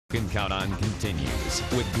Can count on continues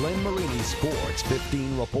with Glenn Marini's Sports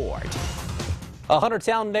 15 report. A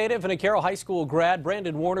Huntertown native and a Carroll High School grad,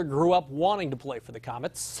 Brandon Warner grew up wanting to play for the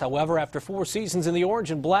Komets. However, after 4 seasons in the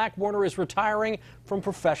orange and black, Warner is retiring from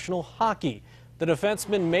professional hockey. The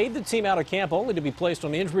defenseman made the team out of camp only to be placed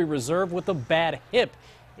on injury reserve with a bad hip.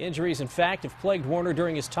 Injuries, in fact, have plagued Warner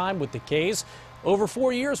during his time with the K's. Over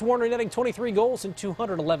 4 years, Warner netting 23 goals in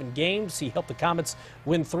 211 games. He helped the Komets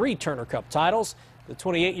win 3 Turner Cup titles. The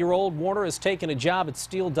 28-year-old Warner has taken a job at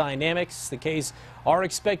Steel Dynamics. The K's are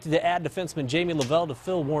expected to add defenseman Jamie Lavelle to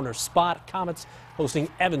fill Warner's spot. Komets hosting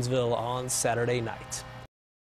Evansville on Saturday night.